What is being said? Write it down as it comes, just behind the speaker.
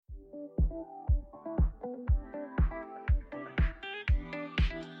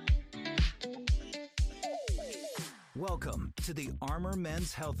Welcome to the Armor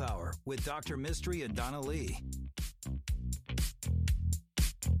Men's Health Hour with Dr. Mistry and Donna Lee.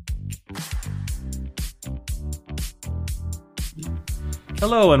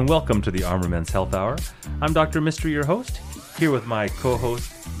 Hello and welcome to the Armor Men's Health Hour. I'm Dr. Mistry, your host, here with my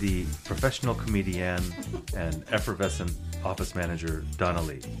co-host, the professional comedian and effervescent office manager, Donna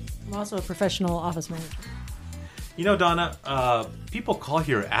Lee. I'm also a professional office manager. You know, Donna, people call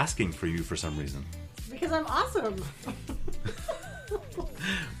here asking for you for some reason. Because I'm awesome.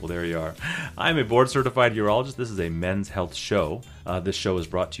 Well, there you are. I'm a board-certified urologist. This is a men's health show. This show is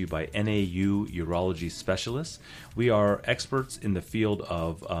brought to you by NAU Urology Specialists. We are experts in the field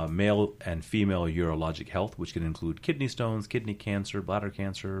of male and female urologic health, which can include kidney stones, kidney cancer,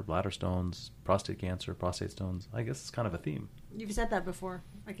 bladder stones, prostate stones. I guess it's kind of a theme. You've said that before.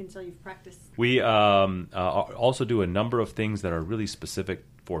 I can tell you've practiced. We also do a number of things that are really specific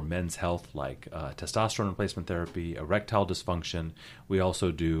for men's health, like testosterone replacement therapy, erectile dysfunction. We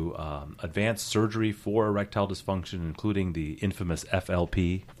also do advanced surgery for erectile dysfunction, including the infamous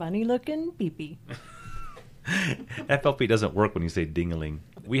FLP. Funny looking pee-pee. FLP doesn't work when you say ding-a-ling.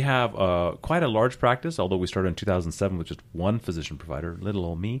 We have quite a large practice, although we started in 2007 with just one physician provider, little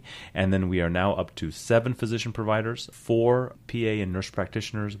old me, and then we are now up to 7 physician providers, 4 PA and nurse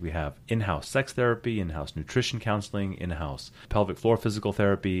practitioners. We have in-house sex therapy, in-house nutrition counseling, in-house pelvic floor physical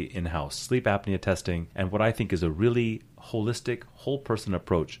therapy, in-house sleep apnea testing, and what I think is a really holistic, whole-person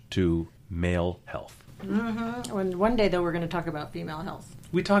approach to male health. Mm-hmm. And one day, though, we're going to talk about female health.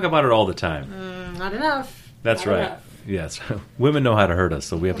 We talk about it all the time. Not enough. That's Not right. enough. Yes. Women know how to hurt us,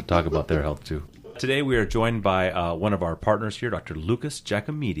 so we have to talk about their health, too. Today, we are joined by one of our partners here, Dr. Lucas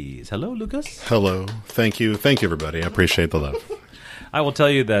Jacomides. Hello, Lucas. Hello. Thank you. Thank you, everybody. I appreciate the love. I will tell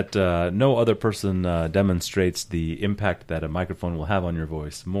you that no other person demonstrates the impact that a microphone will have on your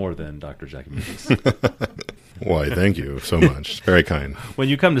voice more than Dr. Jacomides. Why, thank you so much. It's very kind. When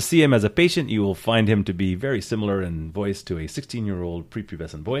you come to see him as a patient, you will find him to be very similar in voice to a 16-year-old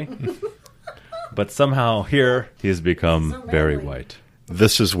prepubescent boy. But somehow here he has become very white.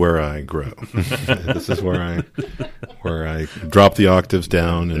 This is where I grow. This is where I drop the octaves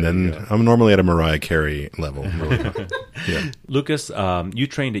down, and then I'm normally at a Mariah Carey level. Really. Yeah. Lucas, you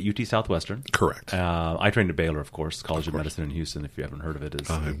trained at UT Southwestern. Correct. I trained at Baylor, of course. College of Medicine in Houston, if you haven't heard of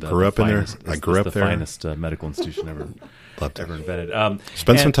it. I grew up in there. I grew up there. It's the finest medical institution ever invented.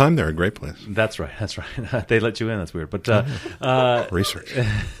 Spent some time there. A great place. That's right. They let you in. That's weird. But research.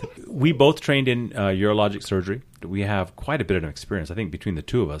 We both trained in urologic surgery. We have quite a bit of experience. I think between the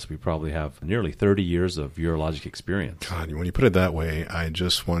two of us, we probably have nearly 30 years of urologic experience. God, when you put it that way, I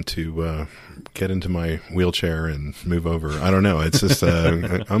just want to get into my wheelchair and move over. I don't know. It's just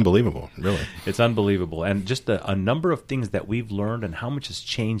unbelievable, really. It's unbelievable. And just a number of things that we've learned and how much has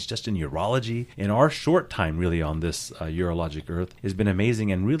changed just in urology in our short time, really, on this urologic earth has been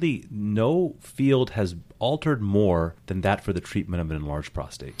amazing. And really, no field has altered more than that for the treatment of an enlarged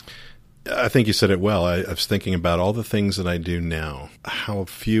prostate. I think you said it well. I was thinking about all the things that I do now, how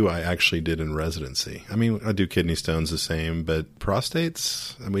few I actually did in residency. I mean, I do kidney stones the same, but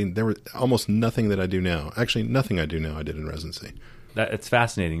prostates, I mean, there were almost nothing that I do now. Actually, nothing I do now I did in residency. It's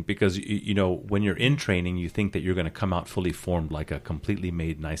fascinating because, you know, when you're in training, you think that you're going to come out fully formed like a completely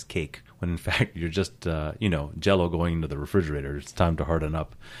made nice cake, when in fact you're just, Jell-O going into the refrigerator. It's time to harden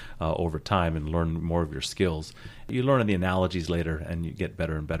up over time and learn more of your skills. You learn the analogies later, and you get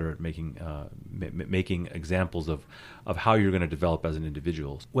better and better at making examples of how you're going to develop as an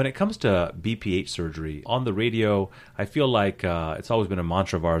individual. When it comes to BPH surgery, on the radio, I feel like it's always been a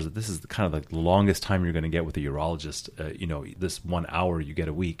mantra of ours that this is kind of the longest time you're going to get with a urologist, this 1 hour you get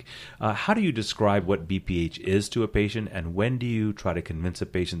a week. How do you describe what BPH is to a patient, and when do you try to convince a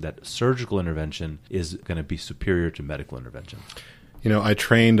patient that surgical intervention is going to be superior to medical intervention? You know, I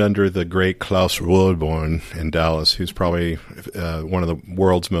trained under the great Klaus Wohlborn in Dallas, who's probably one of the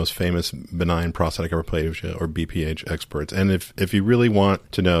world's most famous benign prostatic hyperplasia or BPH experts. And if you really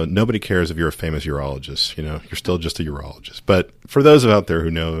want to know, nobody cares if you're a famous urologist. You know, you're still just a urologist. But for those out there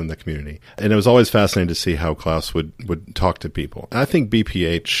who know in the community, and it was always fascinating to see how Klaus would talk to people. And I think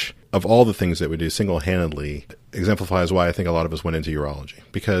BPH, of all the things that we do single-handedly, exemplifies why I think a lot of us went into urology.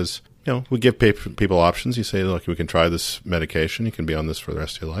 Because we give people options. You say, look, we can try this medication. You can be on this for the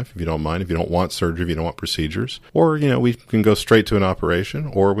rest of your life if you don't mind, if you don't want surgery, if you don't want procedures. Or, we can go straight to an operation,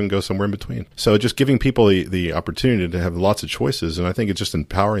 or we can go somewhere in between. So just giving people the opportunity to have lots of choices, and I think it's just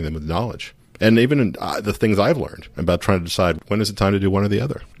empowering them with knowledge. And even the things I've learned about trying to decide when is it time to do one or the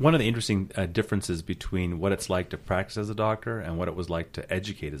other. One of the interesting differences between what it's like to practice as a doctor and what it was like to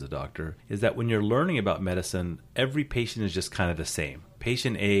educate as a doctor is that when you're learning about medicine, every patient is just kind of the same.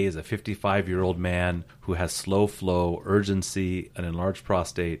 Patient A is a 55-year-old man who has slow flow, urgency, an enlarged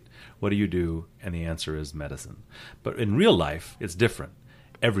prostate. What do you do? And the answer is medicine. But in real life, it's different.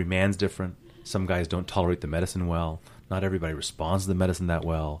 Every man's different. Some guys don't tolerate the medicine well. Not everybody responds to the medicine that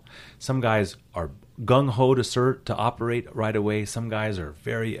well. Some guys are gung-ho to operate right away. Some guys are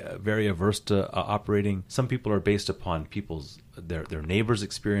very averse to operating. Some people are based upon their neighbor's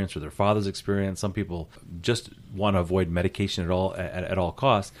experience or their father's experience. Some people just want to avoid medication at all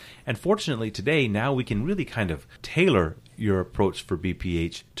costs. And fortunately today, now we can really kind of tailor your approach for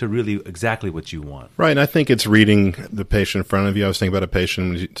BPH to really exactly what you want. Right, and I think it's reading the patient in front of you. I was thinking about a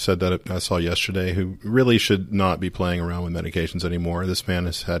patient, you said that I saw yesterday, who really should not be playing around with medications anymore. This man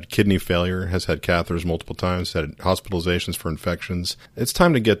has had kidney failure, has had catheters multiple times, had hospitalizations for infections. It's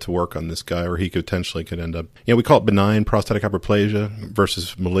time to get to work on this guy, or he potentially could end up, we call it benign prostatic hyperplasia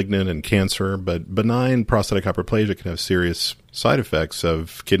versus malignant and cancer, but benign prostatic hyperplasia can have serious side effects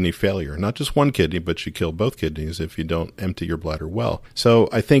of kidney failure. Not just one kidney, but you kill both kidneys if you don't empty your bladder well. So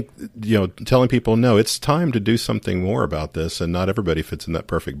I think, telling people, no, it's time to do something more about this, and not everybody fits in that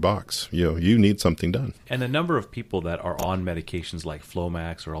perfect box. You need something done. And the number of people that are on medications like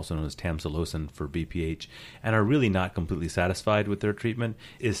Flomax, or also known as tamsulosin for BPH, and are really not completely satisfied with their treatment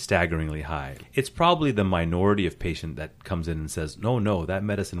is staggeringly high. It's probably the minority of patient that comes in and says, no, that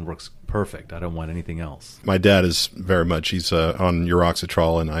medicine works perfect. I don't want anything else. My dad is very much, he's on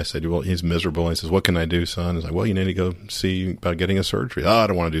uroxetrol, and I said, well, he's miserable. And he says, what can I do, son? He's like, well, you need to go see about getting a surgery. I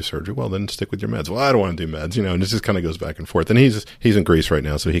don't want to do surgery. Well, then stick with your meds. Well, I don't want to do meds, and it just kind of goes back and forth. And he's in Greece right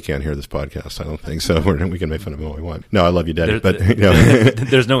now, so he can't hear this podcast, I don't think. So we can make fun of him all we want. No, I love you, Daddy.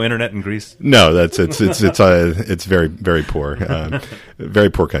 There's no internet in Greece? No, it's very, very poor. Very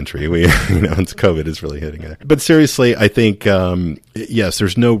poor country. It's COVID is really hitting it. But seriously, I think, yes,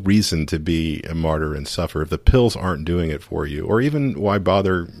 there's no reason to be a martyr and suffer if the pills aren't doing it for you, or even why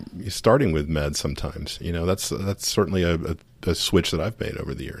bother starting with meds sometimes. That's certainly a switch that I've made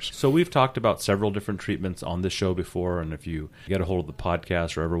over the years. So we've talked about several different treatments on this show before, and if you get a hold of the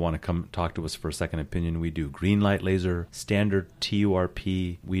podcast or ever want to come talk to us for a second opinion, we do green light laser, standard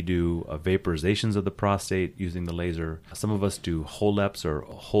TURP, we do vaporizations of the prostate using the laser. Some of us do HOLEPs, or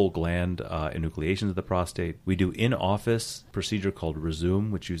whole gland enucleations of the prostate. We do in-office procedure called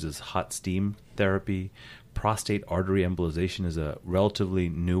Resume, which uses hot steam therapy. Prostate artery embolization is a relatively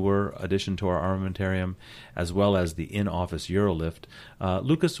newer addition to our armamentarium, as well as the in-office Urolift.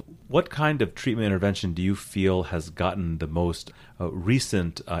 Lucas, what kind of treatment intervention do you feel has gotten the most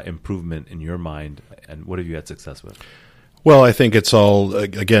recent improvement in your mind, and what have you had success with? Well, I think it's all,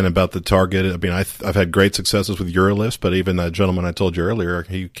 again, about the target. I mean, I've had great successes with Urolifts, but even that gentleman I told you earlier,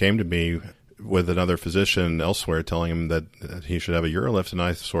 he came to me with another physician elsewhere telling him that he should have a Urolift, and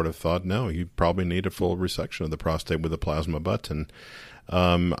I sort of thought, no, you probably need a full resection of the prostate with a plasma button.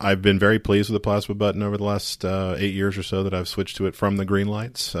 I've been very pleased with the plasma button over the last 8 years or so that I've switched to it from the green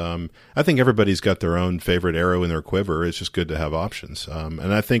lights. I think everybody's got their own favorite arrow in their quiver. It's just good to have options.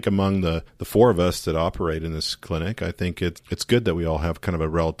 And I think among the four of us that operate in this clinic, I think it's good that we all have kind of a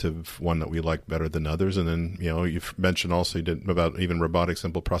relative one that we like better than others. And then, you've mentioned also about even robotic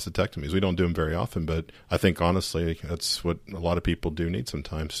simple prostatectomies. We don't do them very often, but I think honestly that's what a lot of people do need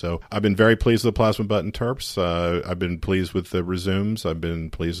sometimes. So I've been very pleased with the plasma button TURPs. I've been pleased with the Resumes. I've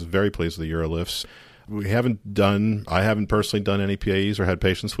been very pleased with the Urolifts. I haven't personally done any PAEs or had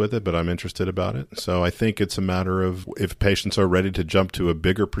patients with it, but I'm interested about it. So I think it's a matter of if patients are ready to jump to a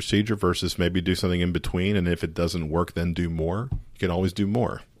bigger procedure versus maybe do something in between. And if it doesn't work, then do more. You can always do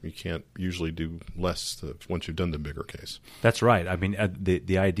more. You can't usually do less once you've done the bigger case. That's right. I mean,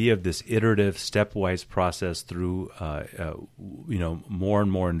 the idea of this iterative, stepwise process through, more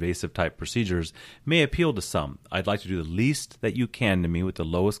and more invasive type procedures may appeal to some. I'd like to do the least that you can to me with the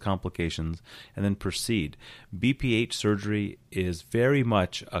lowest complications, and then proceed. BPH surgery is very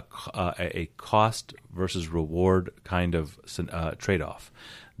much a cost versus reward kind of trade-off.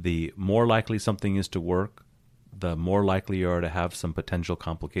 The more likely something is to work, the more likely you are to have some potential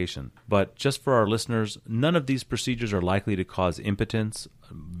complication. But just for our listeners, none of these procedures are likely to cause impotence.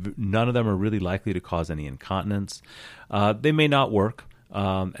 None of them are really likely to cause any incontinence. They may not work.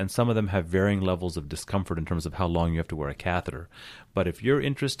 and some of them have varying levels of discomfort in terms of how long you have to wear a catheter. But if you're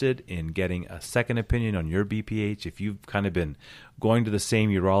interested in getting a second opinion on your BPH, if you've kind of been going to the same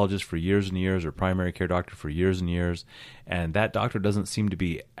urologist for years and years or primary care doctor for years and years, and that doctor doesn't seem to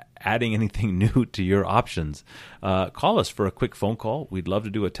be adding anything new to your options, call us for a quick phone call. We'd love to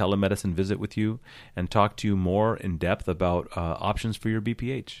do a telemedicine visit with you and talk to you more in depth about options for your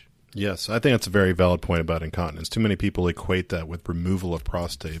BPH. Yes, I think that's a very valid point about incontinence. Too many people equate that with removal of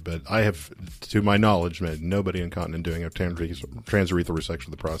prostate, but I have, to my knowledge, met nobody incontinent doing a transurethral resection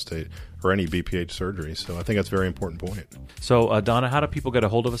of the prostate or any BPH surgery. So I think that's a very important point. So, Donna, how do people get a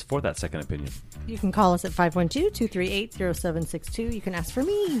hold of us for that second opinion? You can call us at 512-238-0762. You can ask for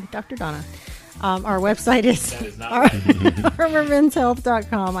me, Dr. Donna. Our website is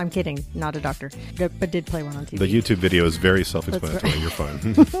armormenshealth.com. I'm kidding. Not a doctor, but did play one on TV. The YouTube video is very self-explanatory. Right. You're fine.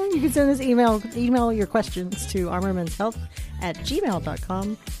 You can send us email your questions to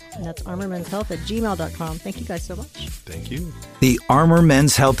armormenshealth@gmail.com. And that's armormenshealth@gmail.com. Thank you guys so much. Thank you. The Armor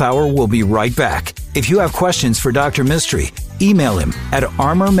Men's Health Hour will be right back. If you have questions for Dr. Mistry, email him at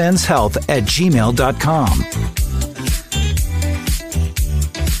armormenshealth@gmail.com.